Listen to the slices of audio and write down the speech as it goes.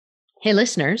Hey,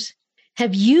 listeners,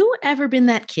 have you ever been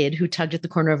that kid who tugged at the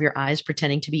corner of your eyes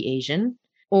pretending to be Asian?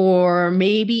 Or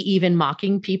maybe even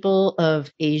mocking people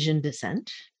of Asian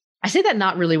descent? I say that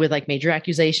not really with like major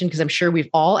accusation, because I'm sure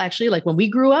we've all actually, like when we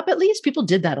grew up, at least people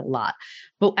did that a lot.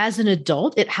 But as an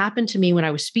adult, it happened to me when I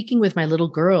was speaking with my little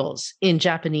girls in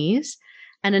Japanese.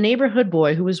 And a neighborhood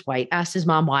boy who was white asked his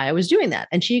mom why I was doing that.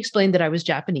 And she explained that I was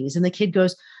Japanese. And the kid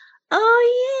goes,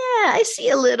 "Oh, yeah, I see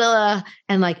a little,"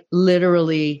 and like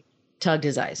literally tugged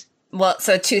his eyes. Well,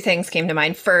 so two things came to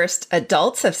mind. First,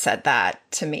 adults have said that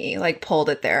to me, like pulled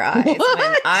at their eyes. What?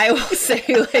 When I will say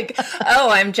like,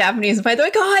 "Oh, I'm Japanese." By the way,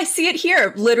 "Oh, I see it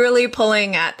here." Literally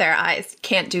pulling at their eyes.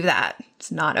 Can't do that.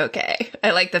 It's not okay.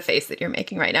 I like the face that you're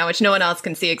making right now, which no one else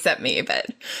can see except me, but.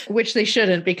 Which they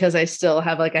shouldn't, because I still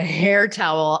have like a hair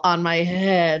towel on my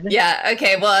head. Yeah.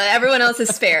 Okay. Well, everyone else is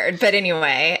spared. But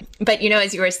anyway,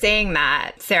 as you were saying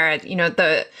that, Sarah,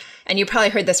 and you probably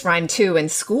heard this rhyme too in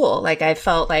school. Like I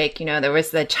felt like, there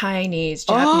was the Chinese,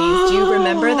 Japanese. Do you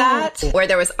remember that? Where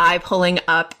there was eye pulling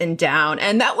up and down.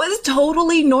 And that was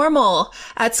totally normal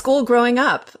at school growing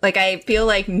up. Like I feel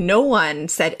like no one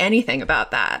said anything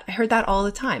about that. I heard that all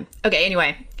the time. Okay.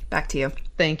 Anyway, back to you.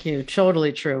 Thank you.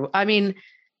 Totally true. I mean,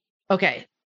 okay.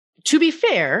 To be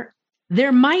fair,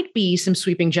 there might be some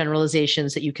sweeping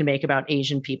generalizations that you can make about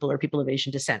Asian people or people of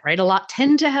Asian descent, right? A lot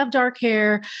tend to have dark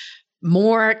hair.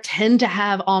 More tend to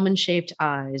have almond-shaped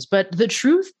eyes. But the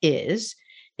truth is,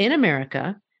 in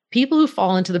America, people who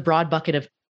fall into the broad bucket of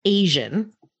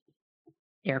Asian,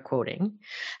 air quoting,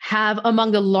 have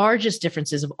among the largest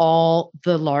differences of all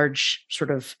the large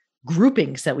sort of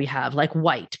groupings that we have, like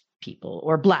white people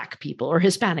or Black people or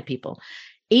Hispanic people.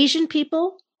 Asian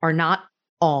people are not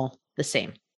all the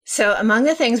same. So among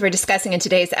the things we're discussing in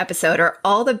today's episode are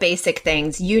all the basic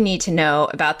things you need to know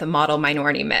about the model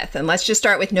minority myth. And let's just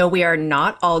start with no, we are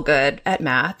not all good at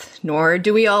math, nor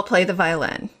do we all play the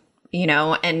violin.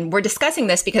 And we're discussing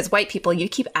this because white people, you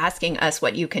keep asking us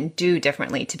what you can do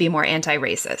differently to be more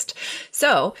anti-racist.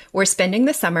 So we're spending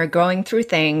the summer going through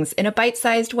things in a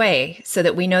bite-sized way so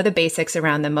that we know the basics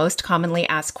around the most commonly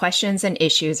asked questions and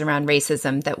issues around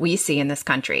racism that we see in this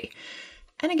country.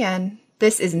 And again,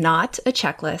 this is not a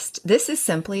checklist. This is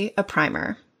simply a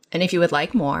primer. And if you would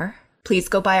like more, please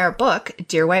go buy our book,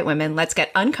 Dear White Women, Let's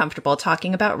Get Uncomfortable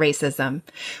Talking About Racism,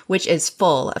 which is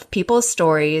full of people's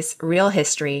stories, real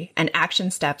history, and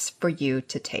action steps for you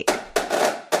to take.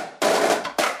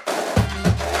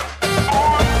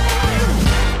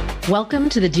 Welcome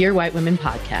to the Dear White Women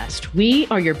podcast. We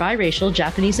are your biracial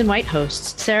Japanese and white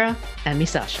hosts, Sarah and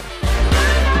Misasha.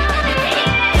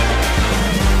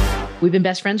 We've been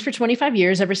best friends for 25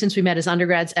 years, ever since we met as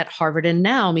undergrads at Harvard. And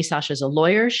now Misasha is a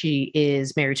lawyer. She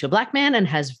is married to a Black man and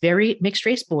has very mixed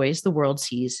race boys the world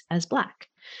sees as Black.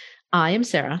 I am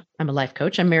Sarah. I'm a life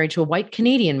coach. I'm married to a white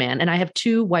Canadian man, and I have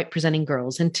two white presenting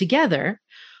girls. And together,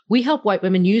 we help white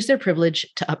women use their privilege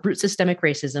to uproot systemic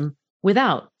racism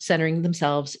without centering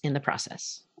themselves in the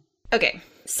process. Okay,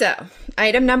 so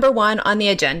item number 1 on the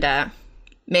agenda,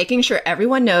 making sure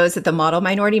everyone knows that the model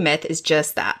minority myth is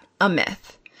just that, a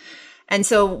myth. And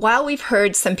so while we've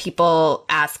heard some people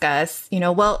ask us,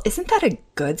 well, isn't that a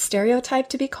good stereotype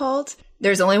to be called?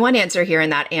 There's only one answer here,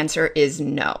 and that answer is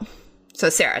no. So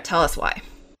Sarah, tell us why.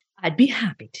 I'd be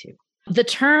happy to. The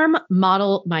term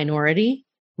model minority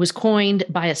was coined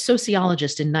by a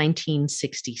sociologist in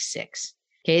 1966.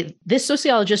 Okay, this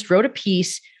sociologist wrote a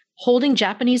piece holding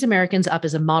Japanese Americans up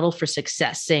as a model for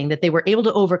success, saying that they were able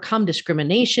to overcome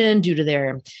discrimination due to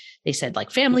their, they said,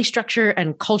 like family structure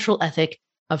and cultural ethic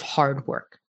of hard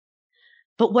work.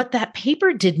 But what that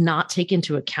paper did not take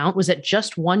into account was that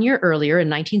just 1 year earlier, in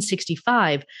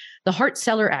 1965, the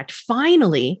Hart-Celler Act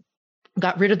finally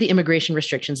got rid of the immigration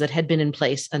restrictions that had been in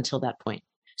place until that point.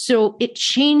 So it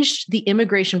changed the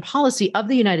immigration policy of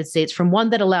the United States from one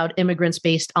that allowed immigrants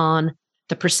based on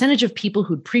the percentage of people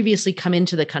who'd previously come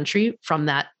into the country from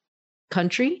that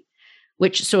country,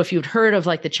 which, so if you'd heard of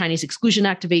like the Chinese Exclusion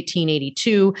Act of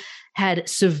 1882, had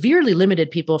severely limited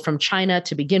people from China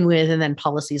to begin with. And then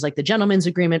policies like the Gentleman's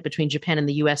Agreement between Japan and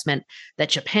the US meant that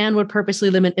Japan would purposely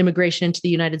limit immigration into the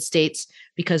United States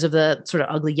because of the sort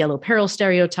of ugly yellow peril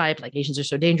stereotype, like Asians are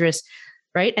so dangerous,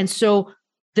 right? And so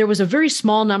there was a very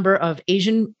small number of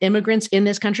Asian immigrants in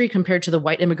this country compared to the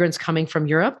white immigrants coming from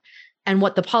Europe. And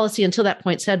what the policy until that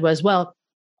point said was, well,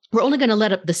 we're only going to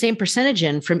let up the same percentage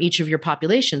in from each of your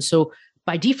populations. So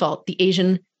by default, the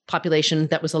Asian population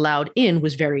that was allowed in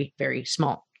was very, very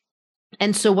small.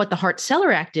 And so what the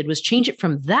Hart-Celler Act did was change it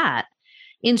from that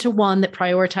into one that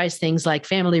prioritized things like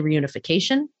family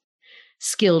reunification,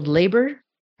 skilled labor,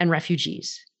 and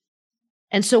refugees.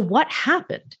 And so what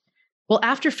happened Well,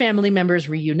 after family members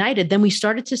reunited, then we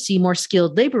started to see more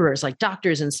skilled laborers like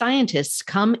doctors and scientists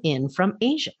come in from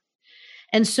Asia.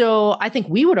 And so I think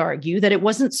we would argue that it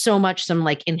wasn't so much some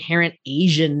like inherent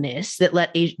Asianness that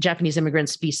let Japanese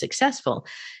immigrants be successful.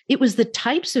 It was the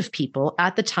types of people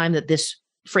at the time that this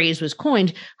phrase was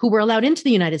coined who were allowed into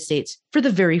the United States for the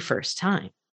very first time.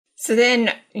 So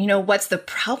then, what's the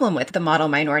problem with the model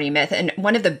minority myth? And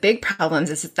one of the big problems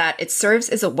is that it serves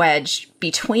as a wedge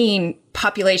between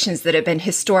populations that have been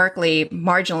historically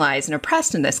marginalized and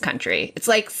oppressed in this country. It's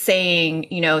like saying,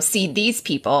 see these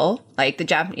people, like the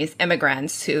Japanese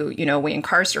immigrants who, we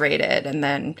incarcerated, and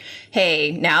then,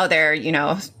 hey, now they're,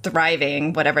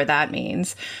 thriving, whatever that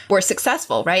means. We're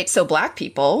successful, right? So Black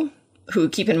people, who,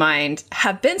 keep in mind,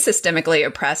 have been systemically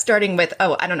oppressed, starting with,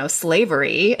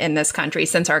 slavery in this country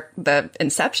since the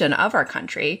inception of our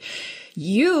country,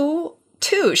 you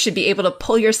too should be able to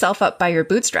pull yourself up by your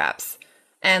bootstraps.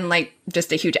 And like,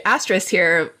 just a huge asterisk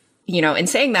here, in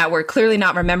saying that, we're clearly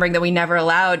not remembering that we never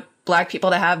allowed Black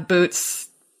people to have boots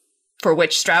for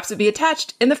which straps would be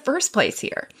attached in the first place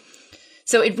here.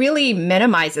 So it really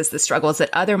minimizes the struggles that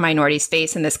other minorities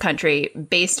face in this country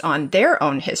based on their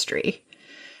own history.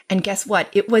 And guess what?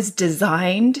 It was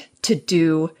designed to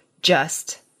do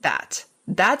just that.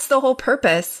 That's the whole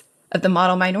purpose of the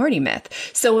model minority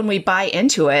myth. So when we buy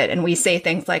into it and we say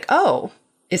things like, oh,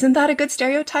 isn't that a good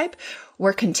stereotype?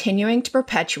 We're continuing to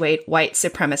perpetuate white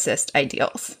supremacist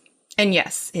ideals. And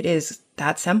yes, it is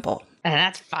that simple. And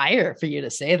that's fire for you to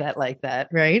say that like that,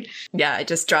 right? Yeah, I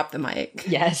just dropped the mic.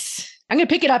 Yes. I'm going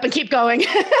to pick it up and keep going.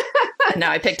 And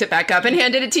now I picked it back up and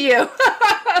handed it to you.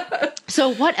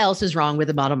 So what else is wrong with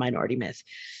the model minority myth?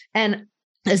 And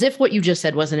as if what you just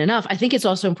said wasn't enough, I think it's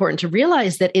also important to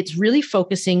realize that it's really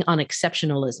focusing on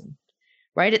exceptionalism,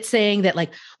 right? It's saying that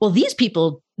like, well,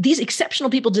 these exceptional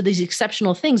people did these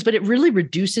exceptional things, but it really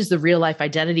reduces the real life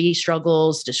identity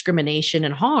struggles, discrimination,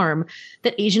 and harm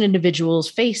that Asian individuals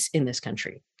face in this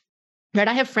country. Right.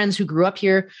 I have friends who grew up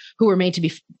here who were made to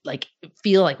be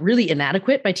feel like really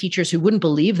inadequate by teachers who wouldn't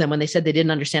believe them when they said they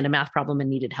didn't understand a math problem and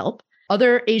needed help.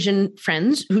 Other Asian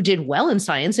friends who did well in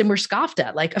science and were scoffed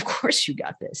at, like, of course you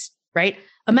got this, right?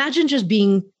 Imagine just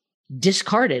being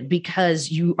discarded because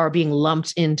you are being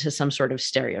lumped into some sort of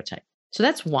stereotype. So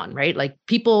that's one, right? Like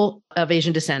people of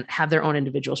Asian descent have their own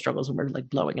individual struggles and we're like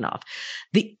blowing it off.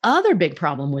 The other big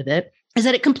problem with it is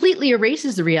that it completely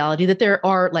erases the reality that there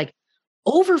are like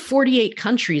over 48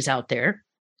 countries out there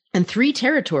and 3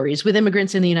 territories with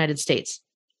immigrants in the United States,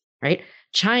 right?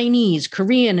 Chinese,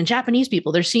 Korean, and Japanese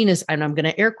people, they're seen as, and I'm going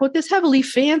to air quote this heavily,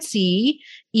 fancy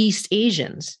East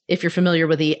Asians. If you're familiar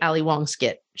with the Ali Wong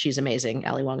skit, she's amazing.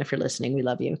 Ali Wong, if you're listening, we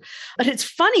love you. But it's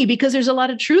funny because there's a lot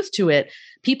of truth to it.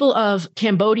 People of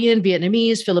Cambodian,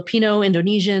 Vietnamese, Filipino,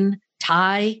 Indonesian,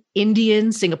 Thai, Indian,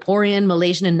 Singaporean,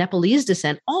 Malaysian, and Nepalese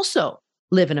descent also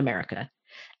live in America,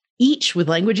 each with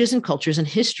languages and cultures and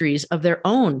histories of their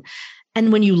own.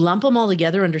 And when you lump them all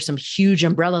together under some huge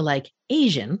umbrella like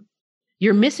Asian,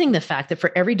 you're missing the fact that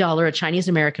for every dollar a Chinese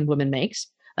American woman makes,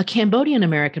 a Cambodian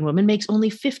American woman makes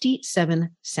only 57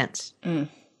 cents.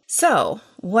 So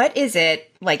what is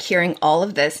it like hearing all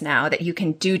of this now that you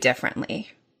can do differently?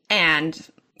 And,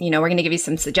 we're going to give you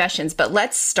some suggestions, but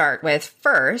let's start with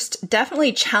first,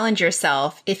 definitely challenge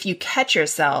yourself if you catch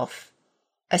yourself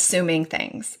assuming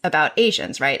things about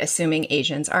Asians, right? Assuming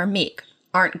Asians are meek,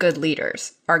 aren't good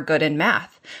leaders, are good in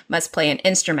math, must play an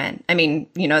instrument. I mean,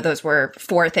 those were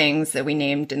 4 things that we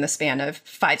named in the span of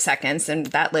 5 seconds, and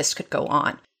that list could go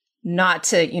on. Not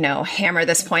to, hammer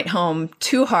this point home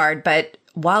too hard, but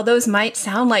while those might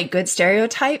sound like good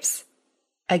stereotypes,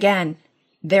 again,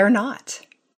 they're not.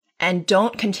 And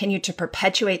don't continue to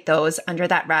perpetuate those under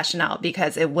that rationale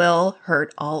because it will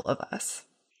hurt all of us.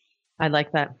 I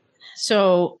like that.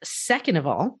 So second of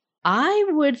all, I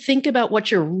would think about what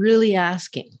you're really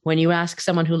asking when you ask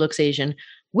someone who looks Asian,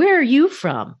 where are you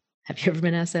from? Have you ever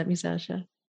been asked that, Misasha?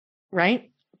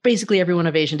 Right? Basically, everyone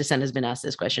of Asian descent has been asked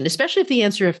this question, especially if the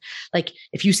answer,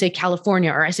 if you say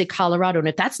California or I say Colorado, and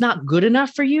if that's not good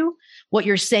enough for you, what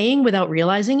you're saying without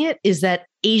realizing it is that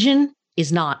Asian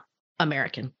is not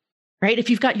American, right? If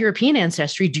you've got European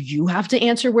ancestry, do you have to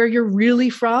answer where you're really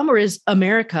from, or is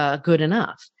America good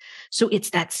enough? So it's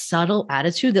that subtle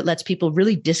attitude that lets people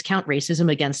really discount racism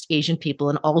against Asian people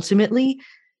and ultimately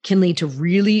can lead to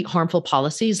really harmful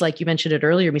policies. Like you mentioned it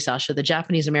earlier, Misasha, the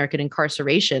Japanese American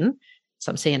incarceration,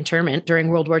 some say internment, during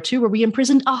World War II, where we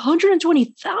imprisoned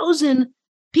 120,000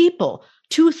 people,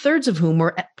 2/3 of whom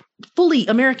were fully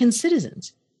American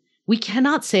citizens. We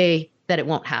cannot say that it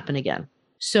won't happen again.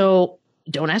 So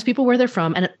Don't ask people where they're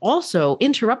from. And also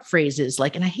interrupt phrases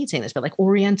like, and I hate saying this, but like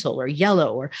Oriental or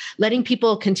yellow, or letting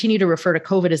people continue to refer to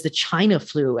COVID as the China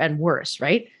flu and worse,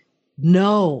 right?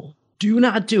 No, do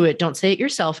not do it. Don't say it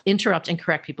yourself. Interrupt and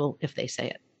correct people if they say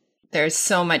it. There's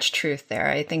so much truth there.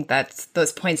 I think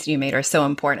those points that you made are so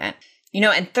important.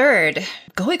 And third,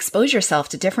 go expose yourself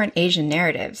to different Asian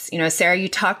narratives. Sarah, you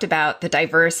talked about the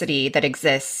diversity that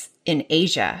exists in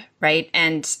Asia, right?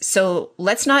 And so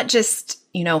let's not just,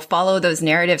 follow those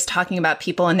narratives talking about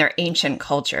people and their ancient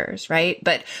cultures, right?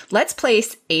 But let's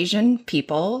place Asian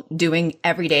people doing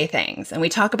everyday things. And we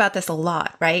talk about this a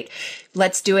lot, right?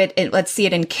 Let's do it. Let's see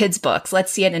it in kids' books.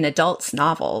 Let's see it in adults'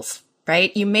 novels,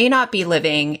 right? You may not be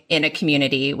living in a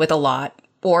community with a lot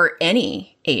or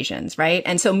any Asians, right?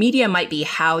 And so media might be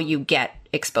how you get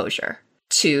exposure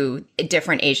to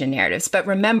different Asian narratives. But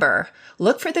remember,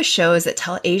 look for the shows that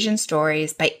tell Asian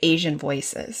stories by Asian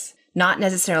voices, not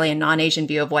necessarily a non-Asian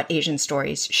view of what Asian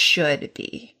stories should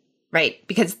be, right?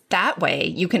 Because that way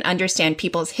you can understand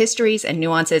people's histories and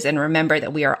nuances and remember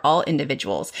that we are all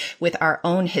individuals with our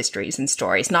own histories and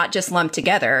stories, not just lumped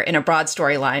together in a broad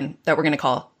storyline that we're going to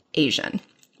call Asian,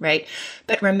 right?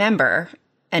 But remember,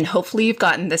 and hopefully you've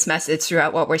gotten this message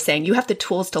throughout what we're saying, you have the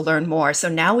tools to learn more. So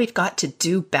now we've got to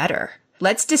do better.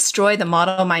 Let's destroy the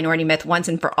model minority myth once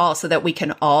and for all so that we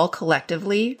can all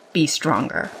collectively be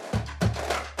stronger.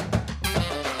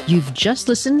 You've just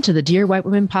listened to the Dear White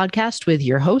Women podcast with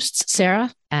your hosts,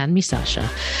 Sarah and me, Sasha.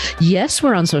 Yes,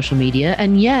 we're on social media.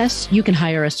 And yes, you can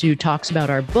hire us to do talks about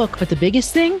our book. But the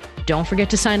biggest thing, don't forget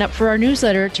to sign up for our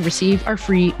newsletter to receive our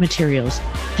free materials.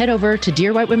 Head over to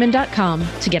dearwhitewomen.com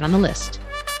to get on the list.